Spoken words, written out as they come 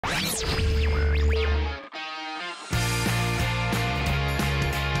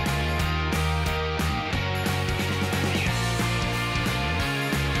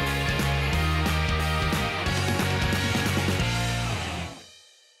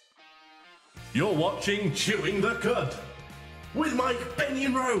You're watching Chewing the Cud with Mike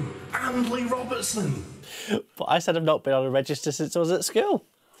Benyon-Rowe and Lee Robertson. But I said I've not been on a register since I was at school.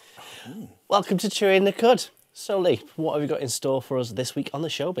 Welcome to Chewing the Cud. So Lee, what have you got in store for us this week on the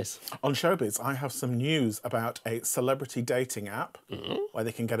showbiz? On showbiz, I have some news about a celebrity dating app where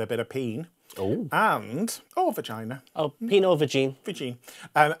they can get a bit of peen. And vagina. Peen or vageen? Vagine.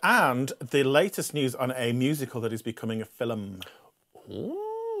 And the latest news on a musical that is becoming a film.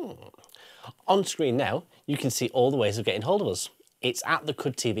 On screen now, you can see all the ways of getting hold of us. It's at The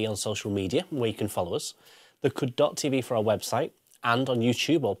Cud TV on social media, where you can follow us. TheCud.tv for our website, and on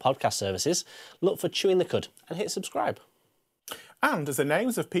YouTube or podcast services, look for Chewing the Cud and hit subscribe. And as the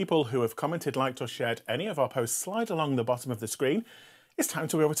names of people who have commented, liked or shared any of our posts slide along the bottom of the screen, it's time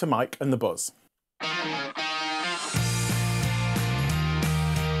to go over to Mike and the Buzz.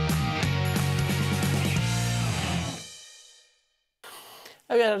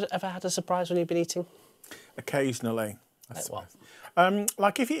 Have you ever had a surprise when you've been eating? Occasionally, I Like suppose. what?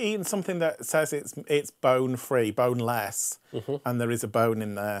 Like if you're eating something that says it's bone-free, boneless, and there is a bone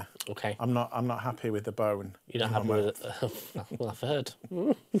in there. Okay. I'm not happy with the bone. You're not happy with it? Well, I've heard.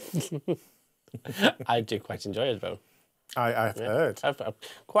 I do quite enjoy it, though. I've heard. I've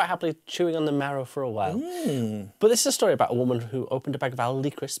quite happily chewing on the marrow for a while. But this is a story about a woman who opened a bag of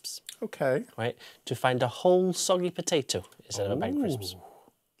Aldi crisps, Okay. right, to find a whole soggy potato instead of a bag of crisps.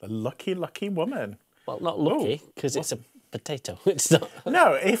 The lucky, lucky woman. Well, not lucky, because it's a potato. It's not.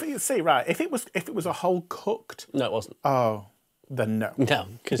 No, if it was a whole cooked. No, it wasn't. Oh, then no. No,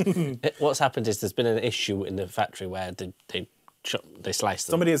 because what's happened is there's been an issue in the factory where they sliced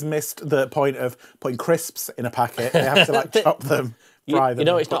them. Somebody has missed the point of putting crisps in a packet. They have to like chop them, fry them. You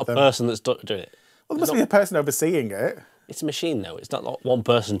know, and it's put not a them. person that's doing it. Well, there must be a person overseeing it. It's a machine, though. It's not like one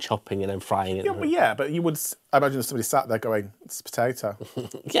person chopping and then frying it. Yeah, but you would. I imagine somebody sat there going, "It's a potato."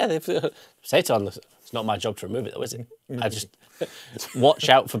 Yeah, they've potato on the. It's not my job to remove it, though, is it? I just watch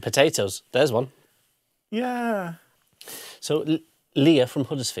out for potatoes. There's one. Yeah. So Leah from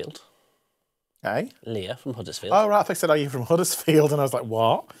Huddersfield. Hey. Leah from Huddersfield. Oh right, I said, "Are you from Huddersfield?" And I was like,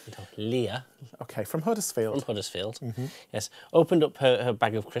 "What?" No, Leah Okay, from Huddersfield. from Huddersfield. Yes, opened up her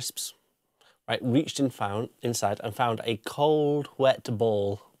bag of crisps. Right, reached in, inside and found a cold, wet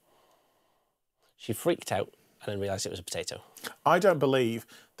ball. She freaked out and then realised it was a potato. I don't believe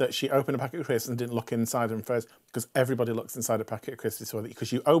that she opened a packet of crisps and didn't look inside them first, because everybody looks inside a packet of crisps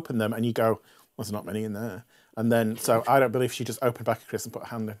because you open them and you go, well, there's not many in there. And then, so I don't believe she just opened a packet of crisps and put a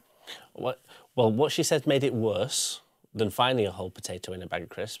hand in. What she said made it worse than finding a whole potato in a bag of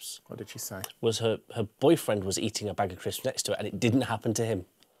crisps. What did she say? Was her boyfriend was eating a bag of crisps next to it and it didn't happen to him.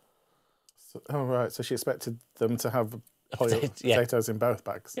 So, oh, right. So she expected them to have potatoes in both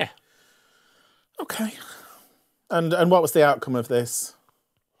bags? Yeah. Okay. And what was the outcome of this?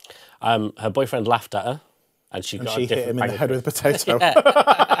 Her boyfriend laughed at her and she got a hit different him in bag the of head with a crisps. potato.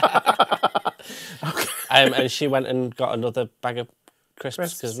 Okay. And she went and got another bag of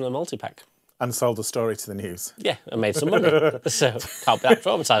crisps because of the multi-pack. And sold the story to the news. Yeah, and made some money. So can't be that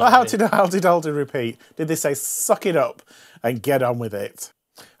traumatising. Well, how did Aldi repeat? Did they say, suck it up and get on with it?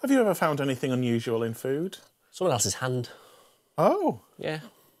 Have you ever found anything unusual in food? Someone else's hand. Oh. Yeah.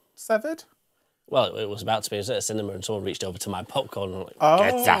 Severed? Well, it was about to be. I was at a cinema and someone reached over to my popcorn and I'm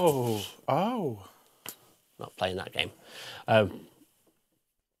like, get that. Oh. Not playing that game.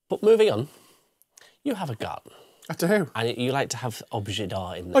 But moving on, you have a garden. I do. And you like to have objet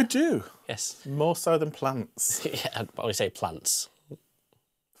d'art in there. I do. Yes. More so than plants. Yeah, I'd probably say plants.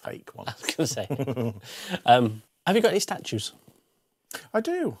 Fake ones. I was going to say. Have you got any statues? I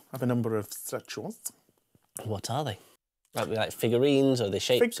do. I have a number of statues. What are they? Like figurines or the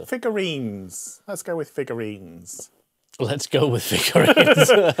shapes? Figurines. Let's go with figurines. Let's go with figurines.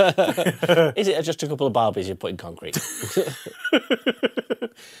 Is it just a couple of Barbies you put in concrete?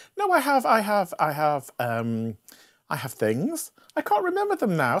 No, I have things. I can't remember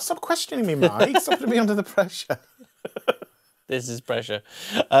them now. Stop questioning me, Mike. Stop putting me under the pressure. This is pressure.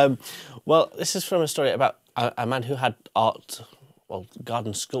 Well, this is from a story about a man who had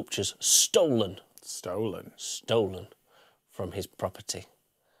garden sculptures stolen from his property.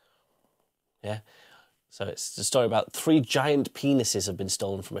 Yeah. So it's a story about 3 giant penises have been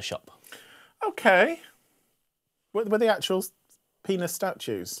stolen from a shop. Okay. Were they actual penis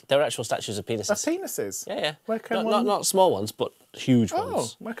statues? They're actual statues of penises. Of penises? Yeah, yeah. Where can not small ones, but huge ones. Oh,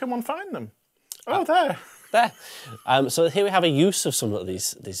 where can one find them? Oh, there. There. So here we have a use of some of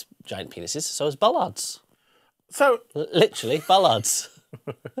these giant penises. So as bollards. So Literally, bollards.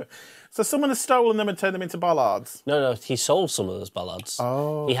 So someone has stolen them and turned them into bollards? No, he sold some of those bollards.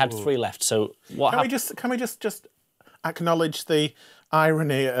 Oh. He had 3 left. So what happened? Can we just acknowledge the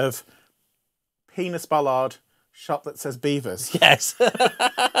irony of penis bollard shop that says beavers? Yes.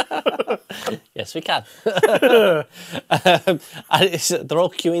 Yes, we can. And they're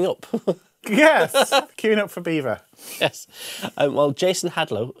all queuing up. Yes, queuing up for beaver. Yes. Well, Jason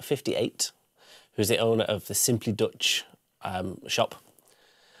Hadlow, 58, who's the owner of the Simply Dutch shop,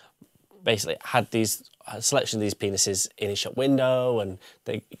 basically had a selection of these penises in his shop window, and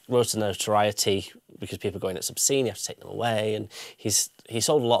they rose to notoriety because people are going, it's obscene, you have to take them away, and he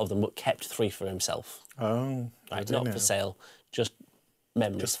sold a lot of them but kept 3 for himself. Oh, right, not for sale, just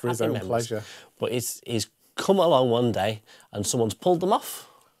memories, just for his own pleasure. But he's come along one day and someone's pulled them off.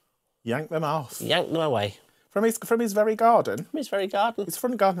 Yanked them off. Yanked them away. From his very garden? From his very garden. His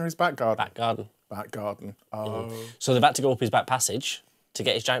front garden or his back garden? Back garden. Back garden. Oh. So they've had to go up his back passage to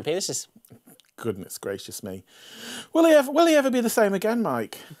get his giant penises. Goodness gracious me. Will he ever be the same again,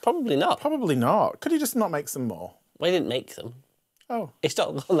 Mike? Probably not. Probably not. Could he just not make some more? Well, he didn't make them. Oh. It's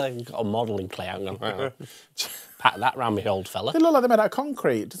not like got a modelling clay. I'm going pat that round me old fella. They look like they're made out of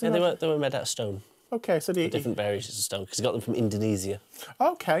concrete. Yeah, they were made out of stone. Okay, so different variations of stone because he got them from Indonesia.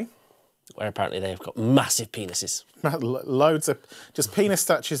 Okay. Where apparently they've got massive penises. Loads of just penis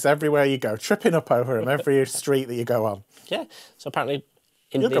statues everywhere you go, tripping up over them every street that you go on. Yeah. So apparently,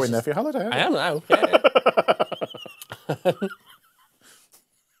 you're going there for your holiday. I am now. Yeah.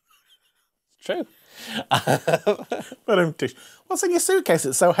 True. But what's in your suitcase?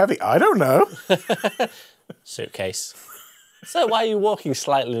 It's so heavy. I don't know. Suitcase. So why are you walking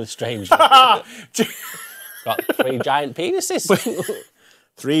slightly strangely? Got 3 giant penises.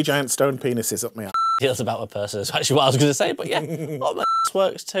 3 giant stone penises up my ass. Feels about a person is actually what I was going to say, but yeah, well, my ass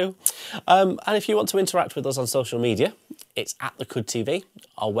works too. And if you want to interact with us on social media, it's at the Cud TV.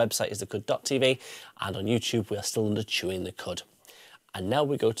 Our website is thecud.tv, and on YouTube we are still under Chewing the Cud. And now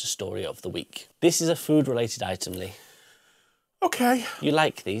we go to Story of the Week. This is a food-related item, Lee. Okay. You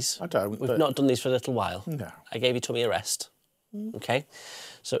like these? I don't. We've not done these for a little while. No. I gave your tummy a rest. Okay.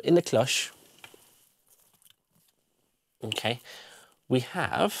 So in the clutch, okay, we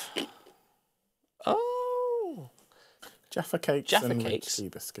have Jaffa cakes and rich tea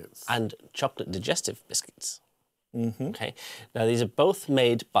biscuits. And chocolate digestive biscuits. Okay. Now these are both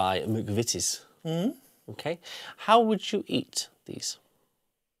made by McVitie's. Okay. How would you eat these?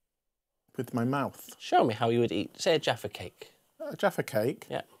 With my mouth. Show me how you would eat, say, a Jaffa cake. A Jaffa cake?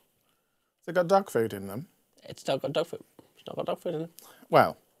 Yeah. Has it got dog food in them? It's not got dog food. It's not got dog food in them.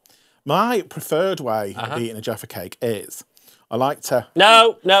 Well, my preferred way of eating a Jaffa cake is I like to...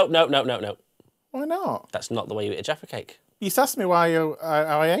 No. Why not? That's not the way you eat a Jaffa cake. You just asked me why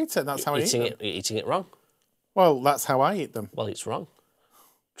I ate it, that's how I eat them. You're eating it wrong. Well, that's how I eat them. Well, it's wrong.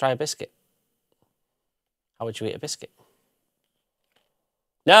 Try a biscuit. How would you eat a biscuit?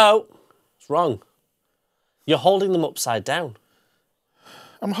 No, it's wrong. You're holding them upside down.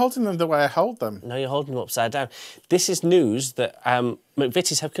 I'm holding them the way I hold them. No, you're holding them upside down. This is news that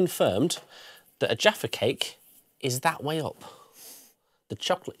McVitie's have confirmed that a Jaffa cake is that way up. The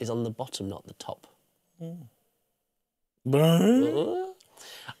chocolate is on the bottom, not the top. And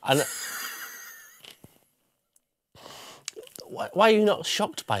why are you not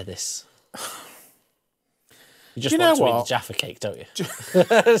shocked by this? You just want to eat the Jaffa cake, don't you?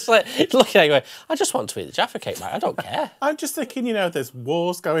 It's like looking at you going, I just want to eat the Jaffa cake, mate. I don't care. I'm just thinking, you know, there's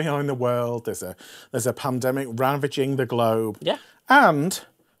wars going on in the world. There's a pandemic ravaging the globe. Yeah. And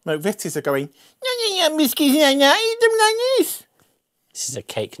McVitie's are going, biscuits, eat them like this. This is a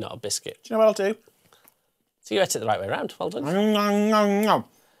cake, not a biscuit. Do you know what I'll do? So you ate it the right way around. Well done.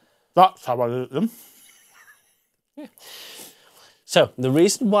 That's how I eat them. Yeah. So the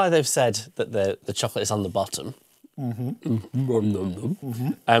reason why they've said that the chocolate is on the bottom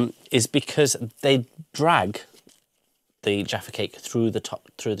is because they drag the Jaffa cake through the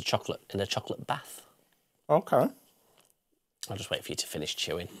chocolate in a chocolate bath. Okay. I'll just wait for you to finish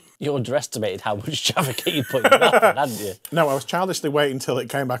chewing. You underestimated how much Jaffa cake you put in your mouth, hadn't you? No, I was childishly waiting until it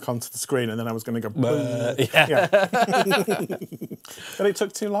came back onto the screen and then I was going to go... yeah. But it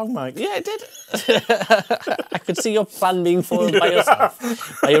took too long, Mike. Yeah, it did. I could see your plan being foiled by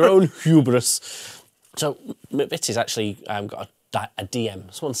yourself, by your own hubris. So McVitie's actually got a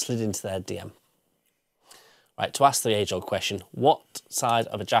DM. Someone slid into their DM. Right, to ask the age-old question, what side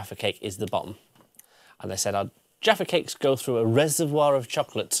of a Jaffa cake is the bottom? And they said, our Jaffa cakes go through a reservoir of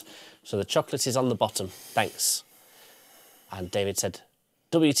chocolate, so the chocolate is on the bottom. Thanks. And David said,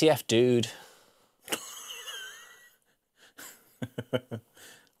 WTF, dude.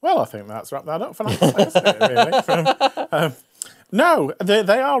 Well, I think that's wrapped that up for now, isn't it, really? No,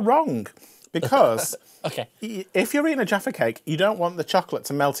 they are wrong. Because okay. If you're eating a Jaffa cake, you don't want the chocolate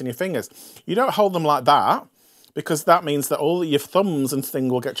to melt in your fingers. You don't hold them like that, because that means that all your thumbs and thing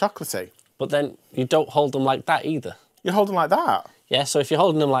will get chocolatey. But then you don't hold them like that either. You hold them like that? Yeah, so if you're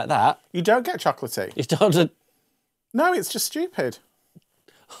holding them like that... You don't get chocolatey. You don't... No, it's just stupid.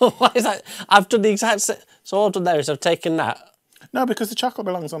 Why is that? I've done the exact same... So all I've done there is I've taken that... No, because the chocolate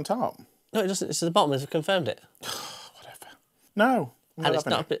belongs on top. No, it doesn't. It's at the bottom, as I've confirmed it. Whatever. No. And it's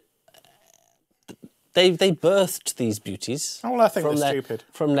not a bit... They birthed these beauties. Oh, well, I think they're stupid.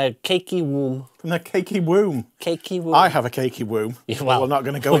 From their cakey womb. From their cakey womb. Cakey womb. I have a cakey womb. Yeah, well, we're not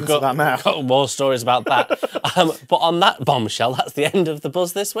going to go into that now. We've got more stories about that. But on that bombshell, that's the end of the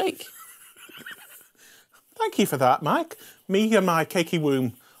buzz this week. Thank you for that, Mike. Me and my cakey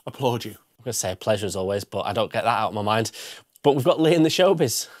womb applaud you. I'm going to say a pleasure as always, but I don't get that out of my mind. But we've got Lee in the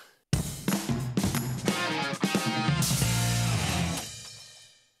showbiz.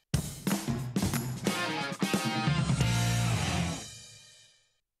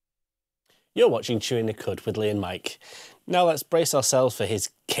 You're watching Chewing the Cud with Lee and Mike. Now let's brace ourselves for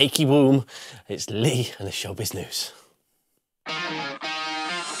his cakey womb. It's Lee and the showbiz news.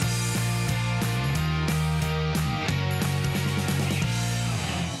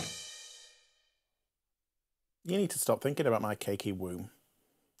 You need to stop thinking about my cakey womb.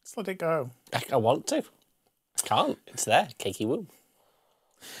 Just let it go. I want to. I can't. It's there. Cakey womb.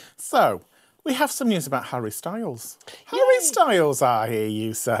 So, we have some news about Harry Styles. Harry Styles, I hear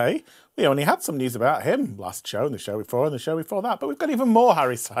you say. We only had some news about him last show, and the show before, and the show before that, but we've got even more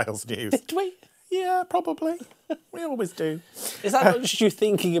Harry Styles news. Did we? Yeah, probably. We always do. Is that just you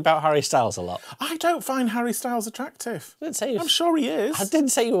thinking about Harry Styles a lot? I don't find Harry Styles attractive. I didn't say I'm sure he is. I didn't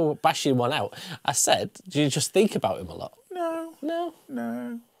say you were bashing one out. I said, do you just think about him a lot? No. No.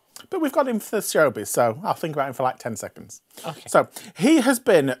 No. But we've got him for the showbiz, so I'll think about him for like 10 seconds. Okay. So, he has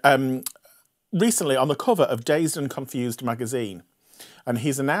been recently on the cover of Dazed and Confused magazine. And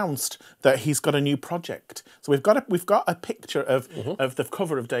he's announced that he's got a new project. So we've got a picture of the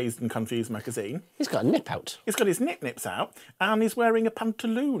cover of Dazed and Confused magazine. He's got a nip out. He's got his nips out, and he's wearing a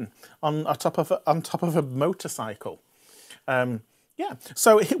pantaloon on top of a motorcycle. Yeah.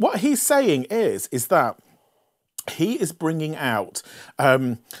 So what he's saying is that he is bringing out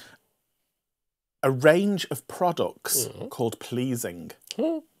a range of products called Pleasing.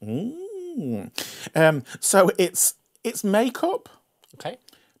 So it's makeup. Okay.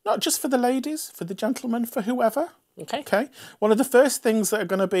 Not just for the ladies, for the gentlemen, for whoever. Okay. Okay. One of the first things that are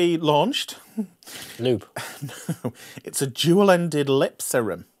going to be launched. Lube. No, it's a dual-ended lip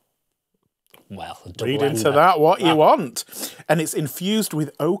serum. Well, read into that what you want. And it's infused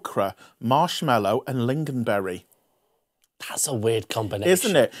with okra, marshmallow, and lingonberry. That's a weird combination.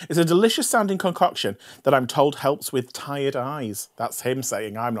 Isn't it? It's a delicious sounding concoction that I'm told helps with tired eyes. That's him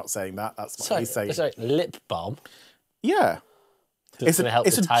saying. I'm not saying that. That's what he's saying. Sorry, lip balm? Yeah. It's a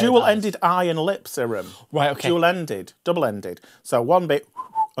tired dual-ended eye and lip serum. Right, okay. Dual-ended, double-ended. So one bit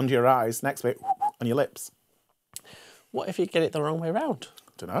under your eyes, next bit on your lips. What if you get it the wrong way around?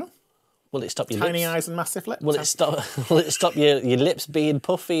 Don't know. Will it stop your Tiny lips? eyes and massive lips. Will it stop your lips being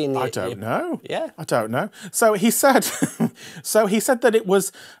puffy? And I don't know. Yeah. I don't know. So he said that it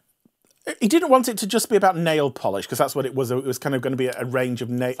was. He didn't want it to just be about nail polish, because that's what it was. It was kind of going to be a range of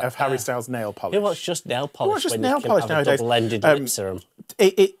Harry Styles nail polish. Who wants just nail polish? Who wants just when nail you can polish have nowadays? A double-ended lip serum.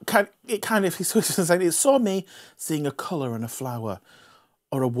 It kind of. He was saying it saw me seeing a colour on a flower,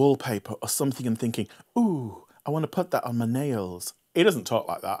 or a wallpaper, or something, and thinking, "Ooh, I want to put that on my nails." He doesn't talk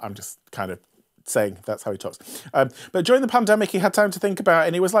like that. I'm just kind of saying that's how he talks. But during the pandemic, he had time to think about it,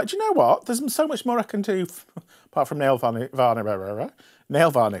 and he was like, "Do you know what? There's so much more I can do apart from nail varnish.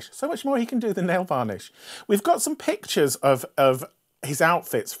 So much more he can do than nail varnish." We've got some pictures of his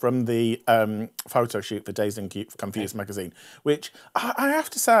outfits from the photo shoot for Dazed and Confused magazine, which I have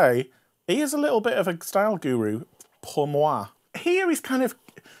to say, he is a little bit of a style guru pour moi. Here he's kind of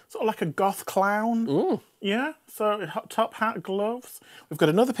sort of like a goth clown. Ooh. Yeah, so top hat, gloves. We've got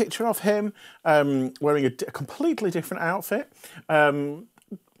another picture of him wearing a completely different outfit.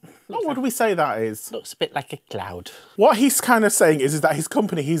 What do we say that is? Looks a bit like a cloud. What he's kind of saying is that his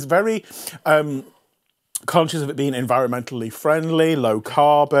company, he's very conscious of it being environmentally friendly, low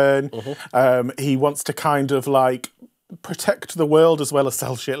carbon. He wants to kind of like protect the world as well as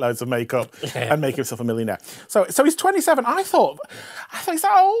sell shitloads of makeup and make himself a millionaire. So he's 27. I thought, is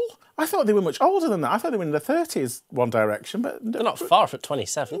that old? I thought they were much older than that. I thought they were in their 30s, One Direction, but they're not far from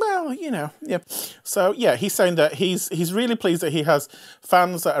 27. Well, you know, yeah. So yeah, he's saying that he's really pleased that he has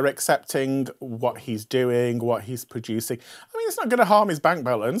fans that are accepting what he's doing, what he's producing. I mean, it's not going to harm his bank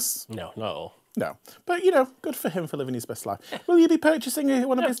balance. No, not at all. No, but you know, good for him for living his best life. Will you be purchasing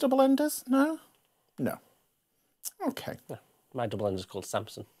one of his double enders? No, no. Okay. No. My double ender's called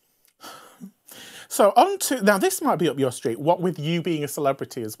Samson. So on to, now this might be up your street, what with you being a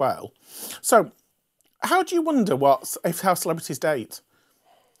celebrity as well. So how do you wonder how celebrities date?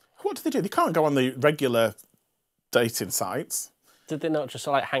 What do? They can't go on the regular dating sites. Did they not just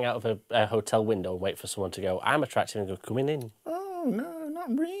like hang out of a hotel window and wait for someone to go, I'm attractive, and go, coming in? Oh, no, not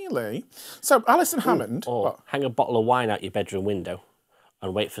really. So Alison Hammond... Or hang a bottle of wine out your bedroom window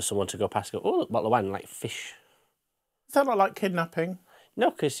and wait for someone to go past and go, oh, look, bottle of wine, like fish. Is that not like kidnapping?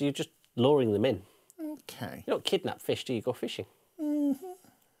 No, because you're just luring them in. Okay. You don't kidnap fish, do you? Go fishing. Mm-hmm.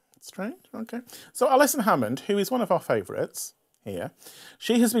 Strange, okay. So Alison Hammond, who is one of our favourites here,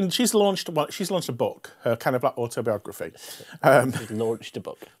 she's launched a book, her kind of like autobiography. Launched a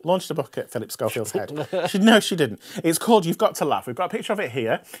book. Launched a book at Philip Schofield's head. No, she didn't. It's called You've Got to Laugh. We've got a picture of it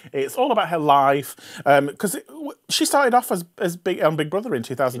here. It's all about her life. Because she started off as Big Brother in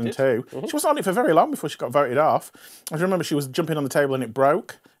 2002. Mm-hmm. She wasn't on it for very long before she got voted off. I remember she was jumping on the table and it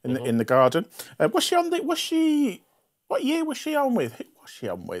broke in the garden. What year was she on with? Who was she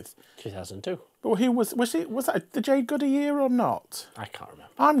on with? 2002. But who was that the Jade Goody year or not? I can't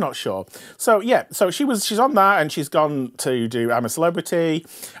remember. I'm not sure. So yeah, so she's on that and she's gone to do I'm a Celebrity.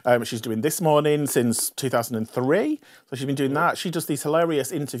 She's doing This Morning since 2003. So she's been doing that. She does these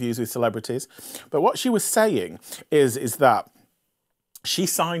hilarious interviews with celebrities. But what she was saying is that she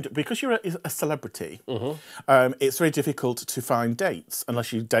signed, because you're a celebrity, it's very difficult to find dates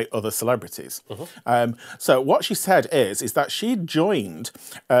unless you date other celebrities. So what she said is that she joined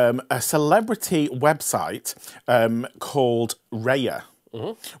a celebrity website called Raya,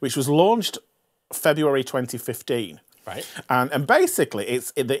 which was launched February 2015. Right. And basically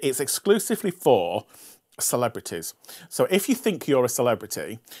it's exclusively for celebrities. So if you think you're a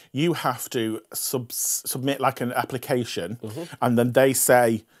celebrity, you have to submit like an application, and then they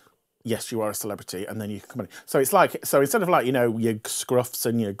say, yes, you are a celebrity, and then you can come in. So it's like, so instead of like, you know, your Scruffs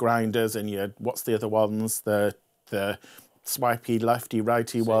and your Grinders and your, what's the other ones, the swipey lefty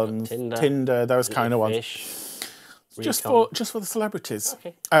righty ones, Tinder, those kind of ones. Just for the celebrities.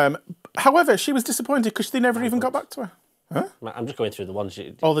 Okay. However, she was disappointed because they never even got back to her. Huh? I'm just going through the ones.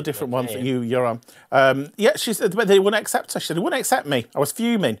 All the different ones that you're on. Yeah, she said, but they wouldn't accept her. She said, they wouldn't accept me. I was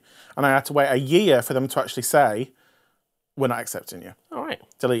fuming. And I had to wait a year for them to actually say, we're not accepting you. All right.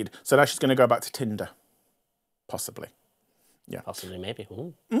 Delete. So now she's going to go back to Tinder. Possibly. Yeah. Possibly, maybe.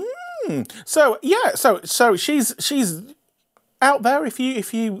 So, yeah, so she's out there if you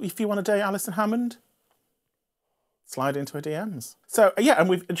want to date Alison Hammond. Slide into her DMs. So, yeah,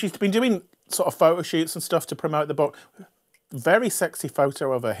 and she's been doing sort of photo shoots and stuff to promote the book. Very sexy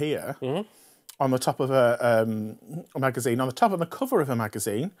photo of her here on the top of a magazine, on the top of the cover of a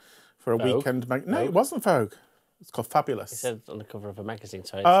magazine for a weekend magazine. No, it wasn't Vogue. It's called Fabulous. It said on the cover of a magazine,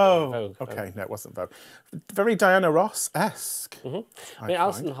 so it's Vogue. Okay, no, it wasn't Vogue. Very Diana Ross-esque. I mean,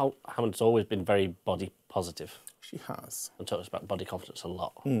 Alison Hammond's always been very body positive. She has. And talks about body confidence a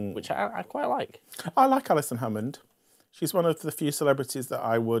lot, which I quite like. I like Alison Hammond. She's one of the few celebrities that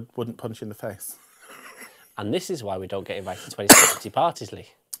I wouldn't punch in the face. And this is why we don't get invited to 20 parties, Lee.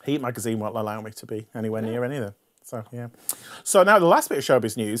 Heat magazine won't allow me to be anywhere near any of them. So, yeah. So now the last bit of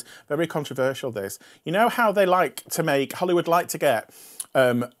showbiz news, very controversial this. You know how they like to make, Hollywood like to get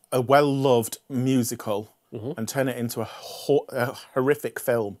a well-loved musical and turn it into a horrific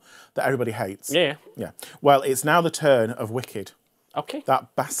film that everybody hates. Yeah. Yeah. Well, it's now the turn of Wicked. Okay.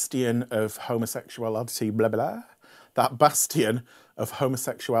 That bastion of homosexuality, blah, blah. That bastion of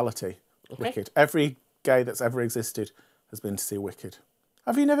homosexuality, Wicked. Every gay that's ever existed has been to see Wicked.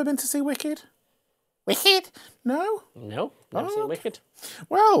 Have you never been to see Wicked? Wicked? No? No, never seen Wicked.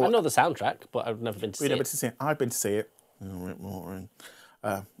 Well, I know the soundtrack, but I've never been to see it. Never to see it. I've been to see it. A little bit boring.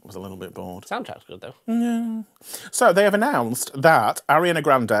 I was a little bit bored. Soundtrack's good though. Yeah. So they have announced that Ariana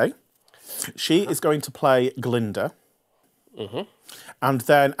Grande, she is going to play Glinda. And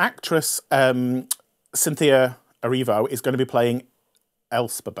then actress Cynthia Erivo is going to be playing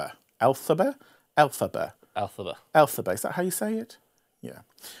Elphaba. Elphaba? Elphaba. Elphaba. Elphaba. Is that how you say it? Yeah.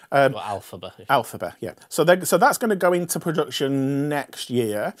 Alphaba. Alphaba, yeah. So that's going to go into production next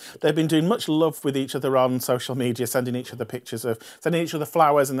year. They've been doing much love with each other on social media, sending each other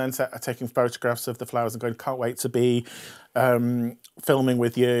flowers and then taking photographs of the flowers and going, can't wait to be filming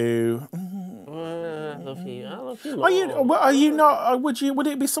with you. I love you. I love you more. Are you not? Would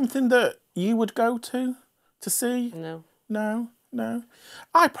it be something that you would go to see? No. No.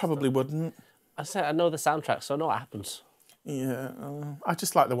 I probably wouldn't. I know the soundtrack, so I know what happens. Yeah, I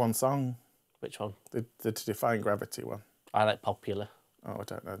just like the one song. Which one? The Defying Gravity one. I like Popular. Oh, I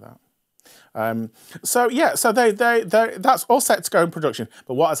don't know that. So that's all set to go in production.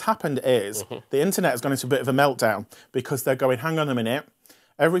 But what has happened is the internet has gone into a bit of a meltdown because they're going, hang on a minute,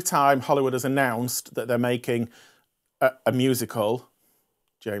 Every time Hollywood has announced that they're making a musical,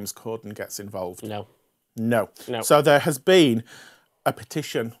 James Corden gets involved. No. No. No. So there has been a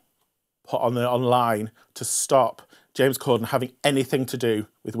petition put on online to stop James Corden having anything to do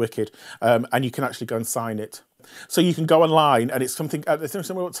with Wicked, and you can actually go and sign it. So you can go online, and it's something up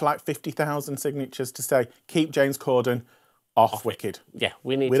to like 50,000 signatures to say keep James Corden off Wicked. Yeah,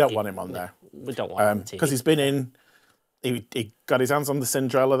 we don't want him on there. We don't want him on TV. Because he's been in. He got his hands on the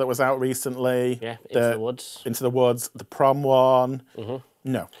Cinderella that was out recently. Yeah, Into the Woods. Into the Woods, the prom one.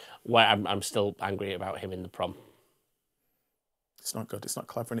 No. Well, I'm still angry about him in the prom. It's not good, it's not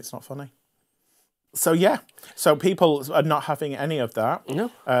clever, and it's not funny. So, yeah. So people are not having any of that. No.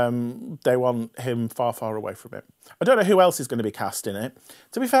 They want him far, far away from it. I don't know who else is going to be cast in it.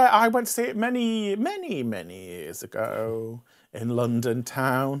 To be fair, I went to see it many, many, many years ago in London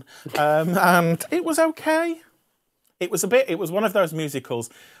town, and it was okay. It was one of those musicals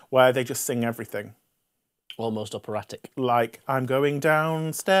where they just sing everything. Almost operatic. Like, I'm going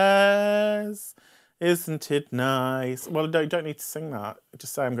downstairs, isn't it nice? Well, you don't need to sing that.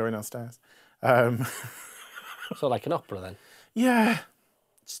 Just say I'm going downstairs. So like an opera then? Yeah,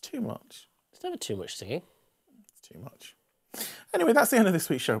 it's too much. It's never too much singing. It's too much. Anyway, that's the end of this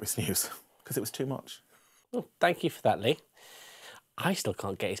week's Showbiz News, because it was too much. Oh, thank you for that, Lee. I still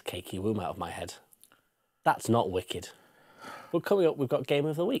can't get his cakey womb out of my head. That's not Wicked. But coming up, we've got Game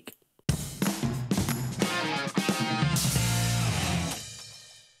of the Week.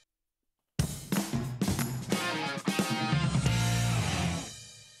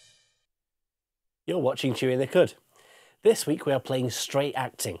 You're watching Chewing the Cud. This week we are playing straight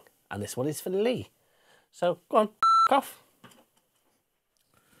acting, and this one is for Lee. So, go on, off.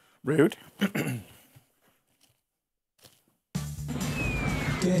 Rude.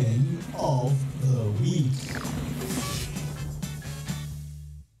 Game of the Week.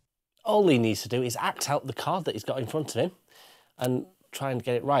 All Lee needs to do is act out the card that he's got in front of him and try and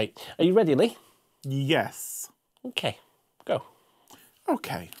get it right. Are you ready, Lee? Yes. Okay, go.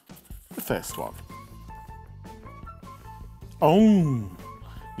 Okay, the first one. Oh,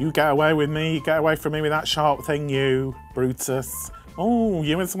 you get away with me. You get away from me with that sharp thing, you, Brutus. Oh,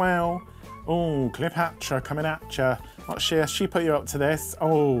 you as well. Oh, Cleopatra coming at you. What she put you up to this?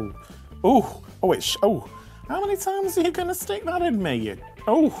 Oh, how many times are you going to stick that in me?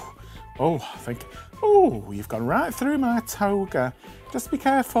 I think, you've gone right through my toga. Just be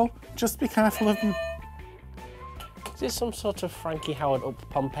careful of them. Is this some sort of Frankie Howard up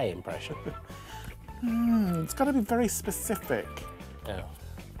Pompeii impression? It's got to be very specific. Oh.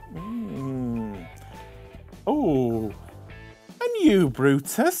 Oh, and you,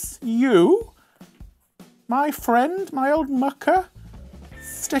 Brutus, you, my friend, my old mucker,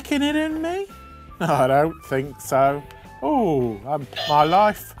 sticking it in me? I don't think so. Oh, my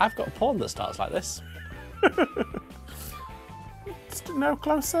life. I've got a porn that starts like this. No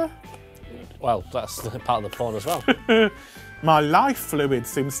closer. Well, that's part of the porn as well. My life fluid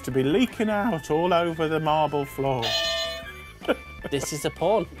seems to be leaking out all over the marble floor. This is a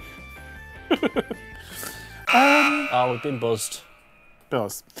porn. Oh, we've been buzzed.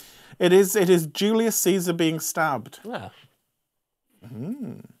 Buzz. It is Julius Caesar being stabbed. Yeah.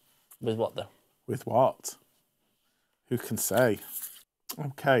 With what though? With what? Who can say?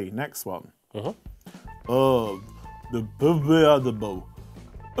 Okay, next one. The baby animal.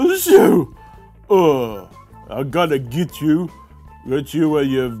 I gotta get you and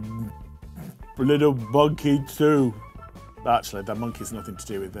your little monkey too. Actually, that monkey's nothing to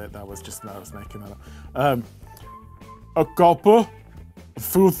do with it. I was making that up. A copper, a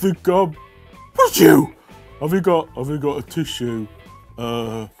filthy cob. What's you? Have you got a tissue?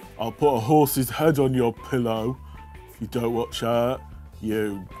 I'll put a horse's head on your pillow if you don't watch out,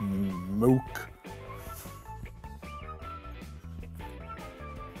 you mook.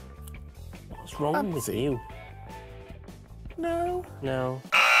 What's wrong with you? No. No.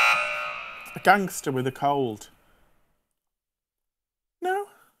 A gangster with a cold. No.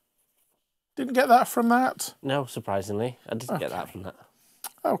 Didn't get that from that. No, surprisingly. I didn't get that from that.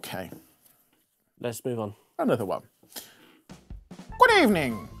 Okay. Let's move on. Another one. Good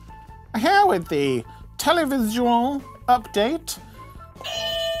evening. Here with the televisual update.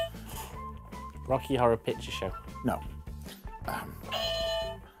 Rocky Horror Picture Show. No.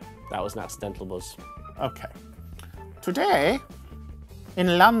 That was an accidental buzz. Okay. Today,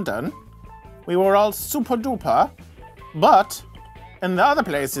 in London, we were all super duper, but in the other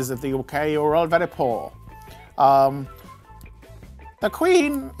places of the UK, you were all very poor. The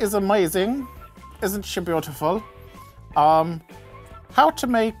Queen is amazing. Isn't she beautiful? How to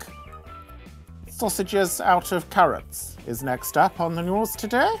make sausages out of carrots is next up on the news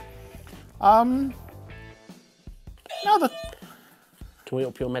today. Now the... Can we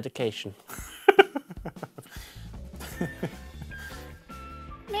up your medication?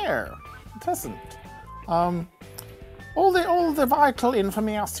 No, it doesn't. All the vital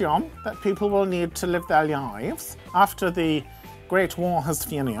information that people will need to live their lives after the Great War has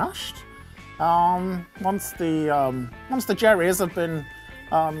finished. Once the Jerrys have been,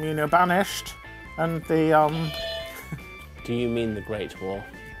 banished, and the Do you mean the Great War?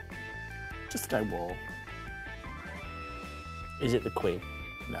 just a war. Is it the Queen?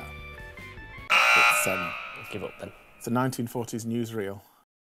 No. It's Give up then. it's a 1940s newsreel.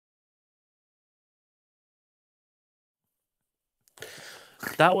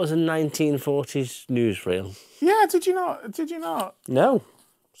 That was a 1940s newsreel. Yeah, did you not? Did you not? No,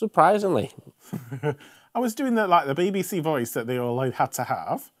 surprisingly. I was doing the BBC voice that they all had to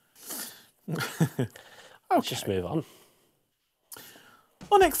have. Let's just move on.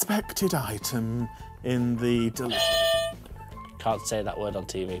 Unexpected item in the delivery. Can't say that word on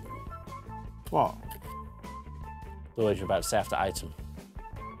TV. What? The word you're about to say after item.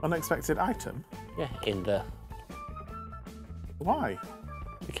 Unexpected item? Yeah, in the... Why?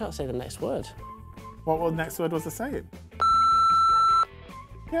 You can't say the next word. What next word was I saying?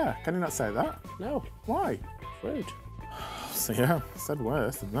 Yeah, can you not say that? No, Why? rude. So yeah, said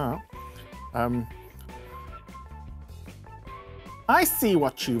worse than that. I see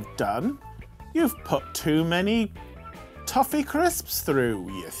what you've done. You've put too many toffee crisps through,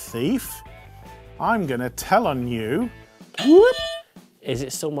 you thief. I'm gonna tell on you. Whoop! Is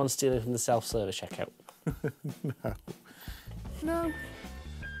it someone stealing from the self-service checkout? No.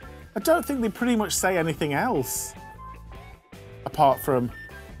 I don't think they pretty much say anything else. Apart from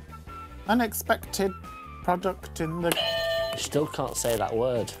unexpected product in the... You still can't say that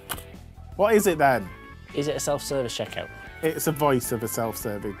word. What is it then? Is it a self-service checkout? It's a voice of a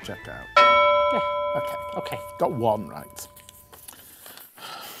self-serving checkout. Yeah. Okay. Okay. Got one right.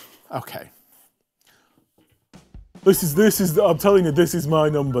 Okay. This is, I'm telling you, this is my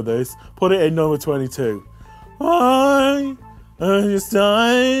number, this. Put it in number 22. I just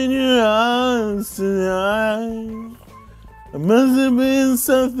in your arms tonight. There must have been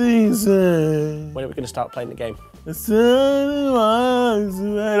something said. When are we going to start playing the game? Don't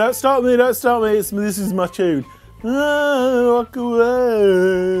stop me, don't stop me. This is my tune. Walk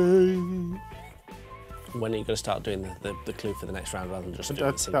away. When are you going to start doing the clue for the next round rather than just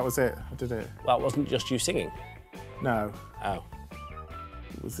doing singing? That was it. I did it. Well, it wasn't just you singing. No, Oh,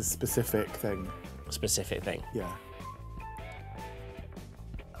 it was a specific thing. specific thing. Yeah.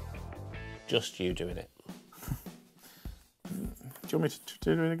 Just you doing it. Do you want me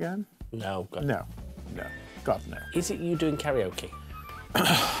to do it again? No, God. No. No. God, no. Is it you doing karaoke?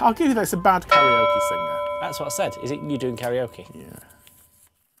 I'll give you that. It's a bad karaoke singer. That's what I said. Is it you doing karaoke? Yeah.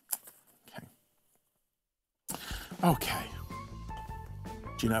 Okay. Okay.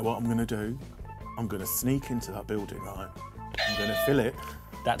 Do you know what I'm going to do? I'm going to sneak into that building, right? I'm going to fill it.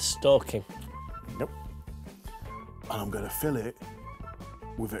 That's stalking. Nope. And I'm going to fill it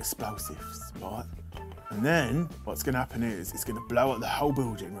with explosives, right? And then what's going to happen is it's going to blow up the whole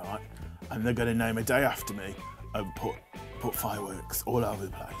building, right? And they're going to name a day after me and put fireworks all over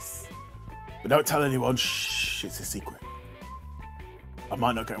the place. But don't tell anyone, shh, it's a secret. I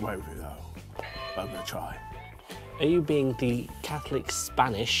might not get away with it though, but I'm going to try. Are you being the Catholic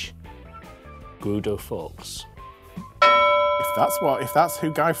Spanish Guido Fawkes? If that's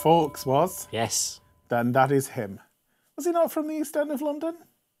who Guy Fawkes was, Yes. then that is him. Was he not from the East End of London?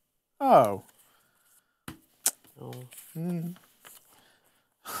 Oh. Oh. Mm.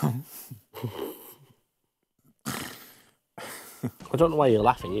 I don't know why you're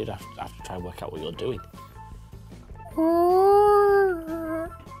laughing. You'd have to try and work out what you're doing.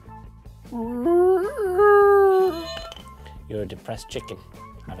 You're a depressed chicken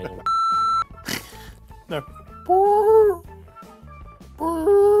having a... No.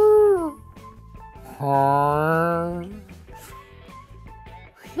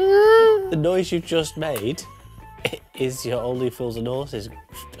 The noise you just made is your Only Fools and Horses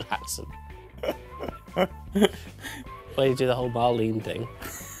accent. When you do the whole Marlene thing,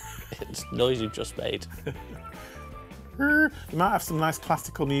 it's the noise you've just made. You might have some nice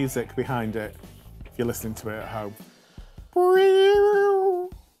classical music behind it if you're listening to it at home.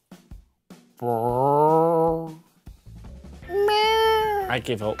 I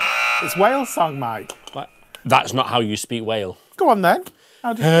give up. It's Whale song, Mike. What? That's not how you speak whale. Go on then.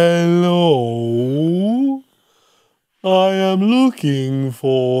 Hello, I am looking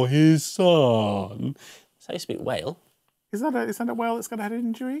for his son. That's how you speak whale. Is that a whale that's got a head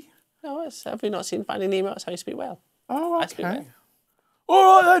injury? No, have you not seen Finding Nemo? That's how you speak whale. Oh, I speak okay. whale.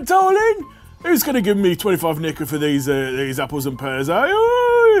 All right then, darling. Who's going to give me 25 knicker for these apples and pears, eh?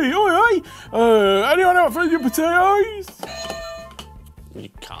 Oi, oi, oi. Anyone out for your potatoes? You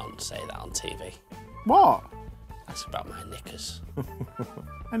can't say that on TV. What? Ask about my knickers.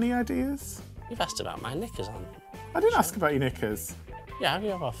 Any ideas? You've asked about my knickers on. I didn't ask about your knickers. Yeah, have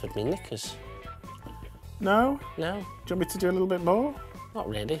you ever offered me knickers? No? No, Do you want me to do a little bit more? not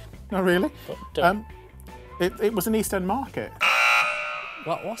really. No, really? But don't. It was an East End market.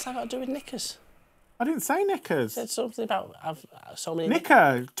 What's that got to do with knickers? I didn't say knickers. Said something about I've so many.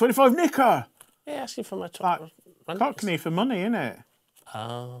 Knicker, 25 knicker. Yeah, asking for my Like Cockney for money, innit?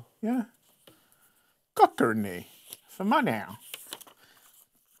 Oh. Yeah. Cockney for money.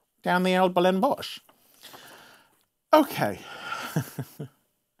 Down the old Berlin bush. Okay.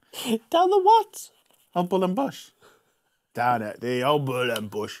 Down the what? Old Berlin bush. Down at the old Berlin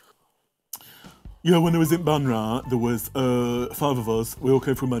bush. Yeah, when I was in band, right, there was 5 of us. We all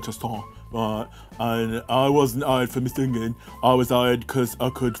came from Manchester, right? And I wasn't hired for my singing. I was hired because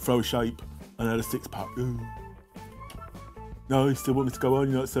I could throw a shape and I had a 6-pack. No, you still want me to go on?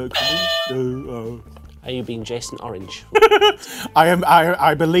 You're not so cool. Are you being Jason Orange?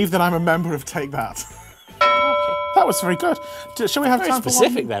 I believe that I'm a member of Take That. Okay. That was very good. Shall we have Very time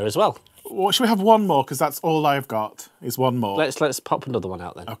specific for there as well. one? Well, shall we have one more? Because that's all I've got is one more. Let's pop another one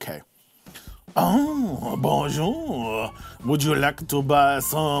out then. Okay. Oh, bonjour. Would you like to buy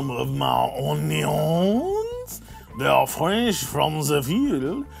some of my onions? They are fresh from the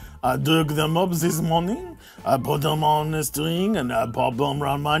field. I dug them up this morning. I put them on a string and I pop them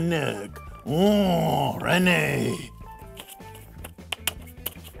around my neck. Oh, Renee.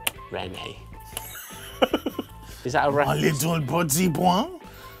 Renee. Is that a A reference? little petit point?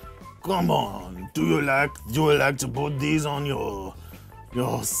 Come on. Do you like to put these on your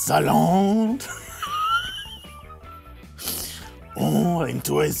salad? Oh,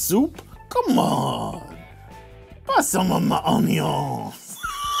 into a soup? Come on. Buy some of my onions.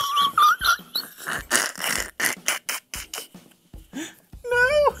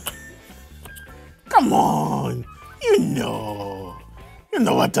 No? Come on. You know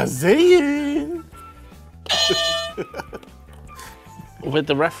what I'm saying. With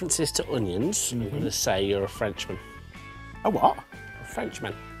the references to onions, I'm going to say you're a Frenchman. A what? A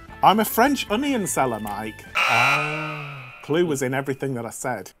Frenchman. I'm a French onion seller, Mike. Clue was in everything that I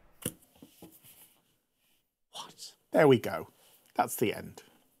said. What? There we go. That's the end.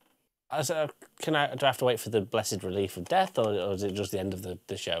 Do I have to wait for the blessed relief of death, or is it just the end of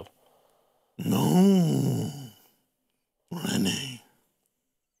the show? No. Rennie.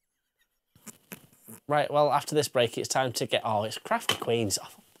 Right, well, after this break, it's time to get... Oh, it's Crafty Queens.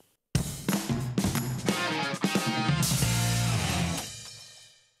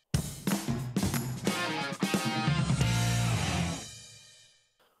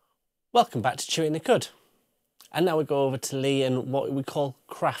 Welcome back to Chewing the Cud. And now we go over to Lee and what we call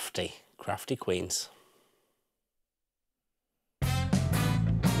Crafty Queens.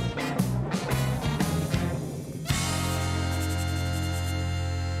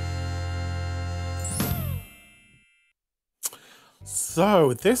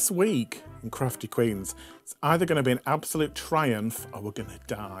 So, this week in Crafty Queens, it's either going to be an absolute triumph or we're going to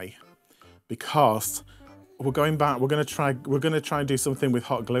die. Because we're going back, we're going to try and do something with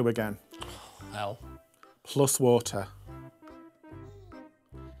hot glue again. Well, Plus water.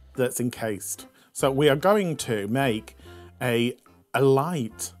 That's encased. So we are going to make a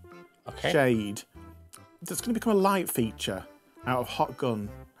light shade that's going to become a light feature out of a hot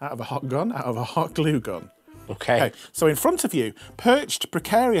glue gun. okay. So in front of you, perched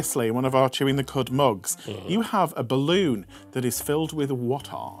precariously in one of our Chewing the Cud mugs, you have a balloon that is filled with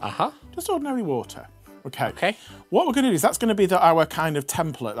water. Just ordinary water. Okay. What we're going to do is that's going to be our kind of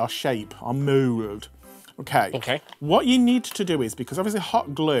template, our shape, our mould. Okay. What you need to do is, because obviously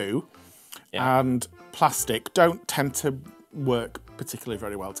hot glue and plastic don't tend to work particularly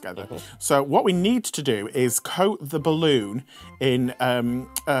very well together. So what we need to do is coat the balloon in a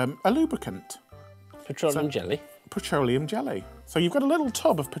lubricant. Petroleum jelly. Petroleum jelly. So you've got a little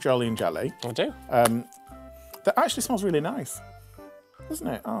tub of petroleum jelly. I do. That actually smells really nice, doesn't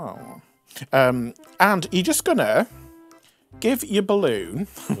it? Oh. And you're just gonna give your balloon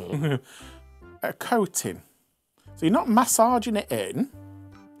a coating. So you're not massaging it in.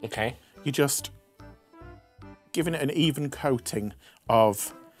 Okay. You're just giving it an even coating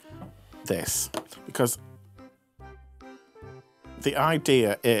of this. Because the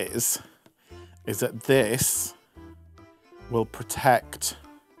idea is that this will protect,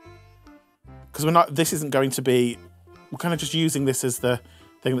 because this isn't going to be, we're kind of just using this as the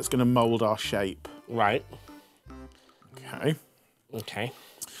thing that's going to mould our shape. Right. Okay. Okay.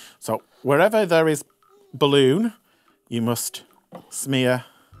 So wherever there is balloon, you must smear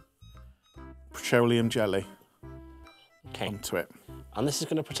petroleum jelly onto it. And this is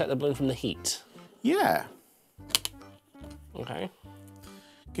going to protect the balloon from the heat? Yeah. Okay.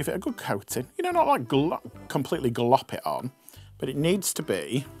 Give it a good coating. You know, not like completely glop it on, but it needs to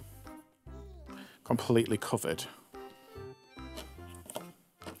be completely covered.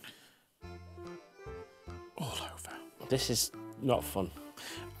 All over. This is not fun.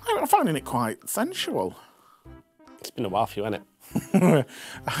 I'm finding it quite sensual. It's been a while for you, hasn't it?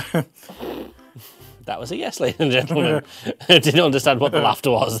 That was a yes, ladies and gentlemen. I didn't understand what the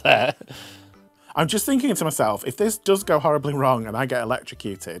laughter was there. I'm just thinking to myself, if this does go horribly wrong and I get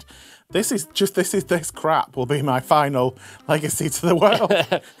electrocuted, this crap will be my final legacy to the world.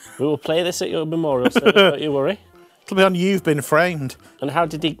 We will play this at your memorial, so don't you worry. It'll be on You've Been Framed. And how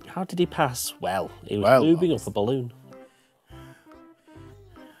did he pass? Well, he was lubing up a balloon.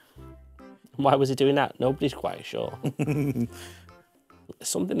 Why was he doing that? Nobody's quite sure.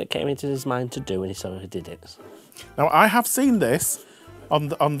 Something that came into his mind to do, and he sort of did it. Now, I have seen this on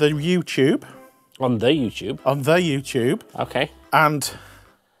the YouTube. On the YouTube? On the YouTube. Okay. And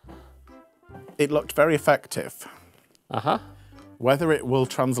it looked very effective. Uh-huh. Whether it will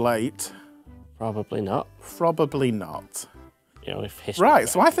translate... Probably not. Probably not. You know, if history... Right,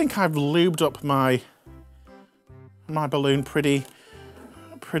 so I think I've lubed up my balloon pretty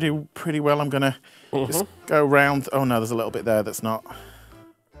well. I'm going to just go round... Oh, no, there's a little bit there that's not...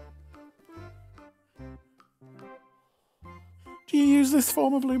 Do you use this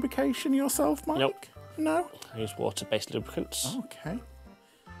form of lubrication yourself, Mike? Nope. No? I use water-based lubricants. Okay.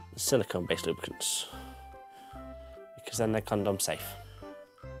 Silicone-based lubricants. Because then they're condom safe.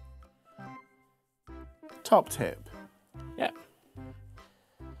 Top tip. Yeah.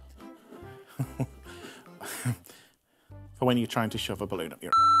 For when you're trying to shove a balloon up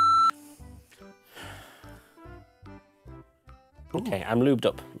your... Okay, I'm lubed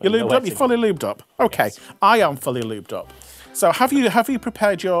up. You're lubed up? You're fully lubed up? Okay, yes. I am fully lubed up. So have you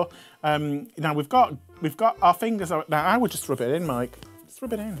prepared your... now we've got our fingers... Now I would just rub it in, Mike. Just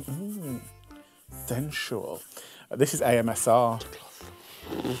rub it in. Sensual. This is AMSR.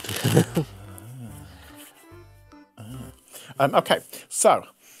 Okay, so...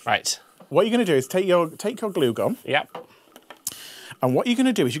 Right. What you're going to do is take your glue gun. Yep. And what you're going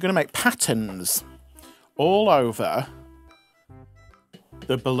to do is you're going to make patterns all over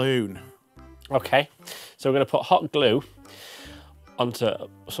the balloon. Okay. So we're going to put hot glue onto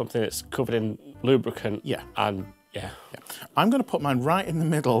something that's covered in lubricant. Yeah. And yeah. I'm going to put mine right in the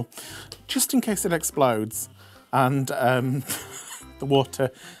middle, just in case it explodes, and the water.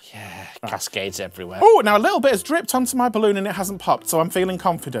 Yeah, cascades everywhere. Oh, now a little bit has dripped onto my balloon and it hasn't popped, so I'm feeling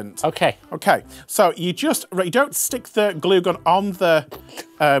confident. Okay. Okay. So you don't stick the glue gun on the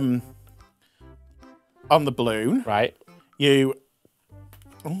balloon. Right. You.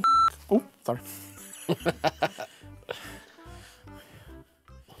 Oh, sorry.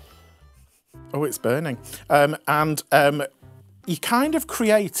 Oh, it's burning. And you're kind of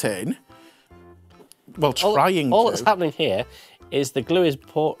creating, well, trying all that's happening here is the glue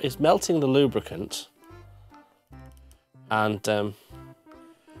is melting the lubricant and...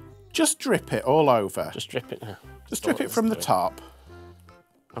 just drip it all over. Just drip it. Just drip it from the top.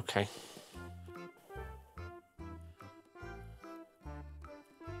 Okay.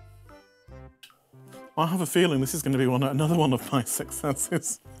 I have a feeling this is going to be another one of my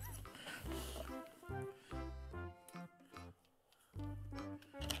successes.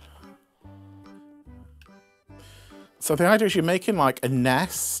 So the idea is you're making like a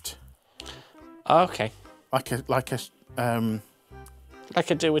nest. Okay. Like I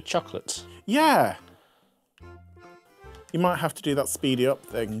do with chocolates. Yeah. You might have to do that speedy up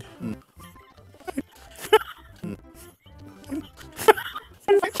thing.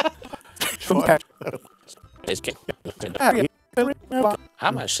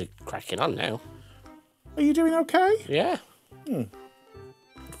 I'm actually cracking on now. Are you doing okay? Yeah. Good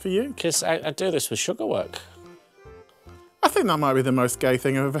for you. Because I do this with sugar work. I think that might be the most gay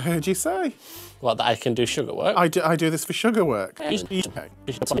thing I've ever heard you say. What, that I can do sugar work? I do this for sugar work. Okay.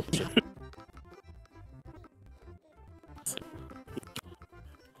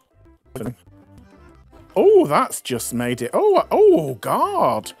 Oh, that's just made it. Oh,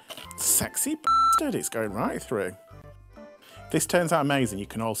 God. Sexy bastard. It's going right through. If this turns out amazing, you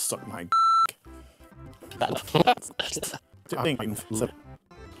can all suck my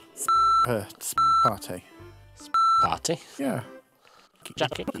party. Party? Yeah.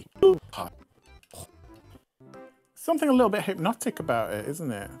 Jackie. Something a little bit hypnotic about it,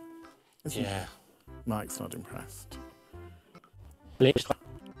 isn't it? Yeah. Mike's not impressed. It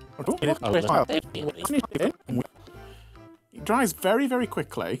dries very, very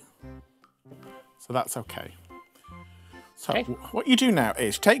quickly, so that's okay. So what you do now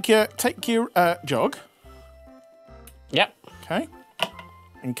is take your jug. Yep. Okay.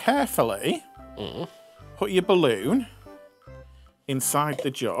 And carefully put your balloon inside the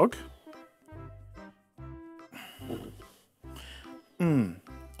jug.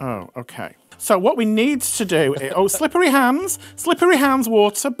 Oh, okay. So what we need to do is, slippery hands,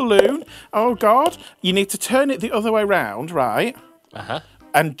 water, balloon. Oh God, you need to turn it the other way round, right?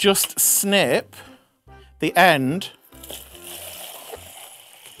 And just snip the end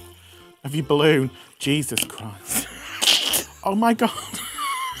of your balloon. Jesus Christ. Oh my God.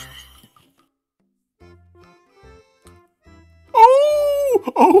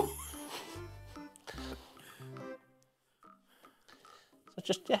 Oh! So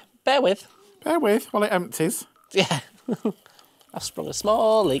just, yeah, bear with. Bear with while it empties. Yeah. I've sprung a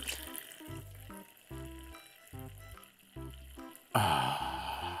small leak.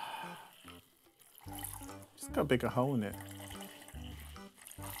 Just got a bigger hole in it.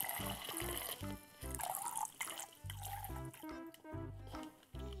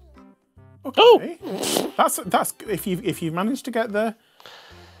 Okay. Oh! That's if you've managed to get the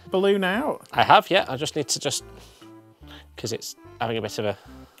balloon out. I have, yeah. I just need to because it's having a bit of a.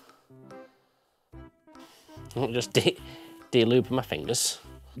 Just de-lube my fingers.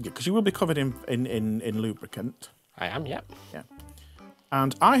 Yeah, because you will be covered in lubricant. I am, yeah. Yeah.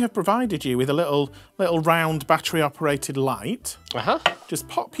 And I have provided you with a little round battery operated light. Just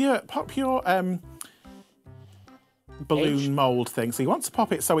pop your balloon mould thing. So you want to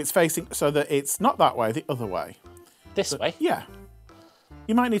pop it so it's facing, so that it's not that way, the other way. This way? Yeah.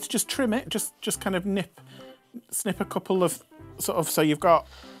 You might need to just trim it, just kind of snip a couple of so you've got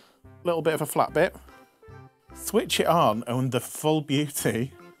a little bit of a flat bit. Switch it on and the full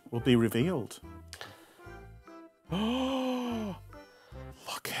beauty will be revealed. Oh,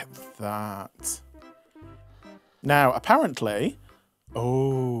 look at that. Now, apparently,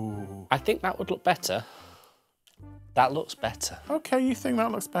 I think that would look better. That looks better. Okay, you think that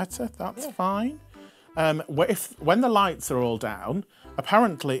looks better? That's fine. When the lights are all down,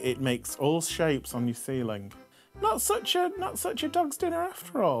 apparently it makes all shapes on your ceiling. Not such a dog's dinner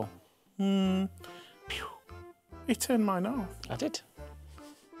after all. Phew. You turned mine off. I did.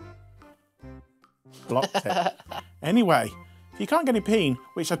 Blocked it. Anyway, if you can't get any peen,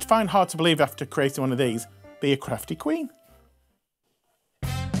 which I find hard to believe after creating one of these, be a crafty queen.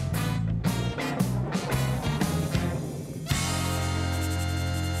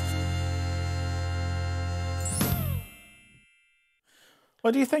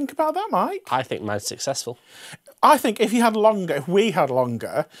 What do you think about that, Mike? I think mine's successful. I think if we had longer, we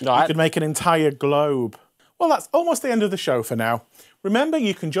could make an entire globe. Well, that's almost the end of the show for now. Remember,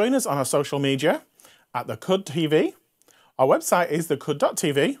 you can join us on our social media at The Cud TV. Our website is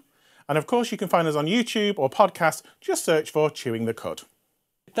thecud.tv. And of course, you can find us on YouTube or podcast. Just search for Chewing the Cud.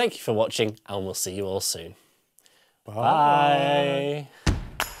 Thank you for watching, and we'll see you all soon. Bye.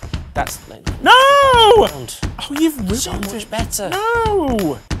 That's... No! Oh, you've ruined so much better.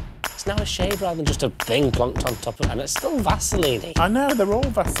 No! It's now a shade rather than just a thing plonked on top of it, and it's still Vaseline-y. I know, they're all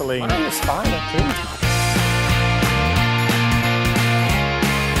Vaseline. Mine was fine, I cleaned mine.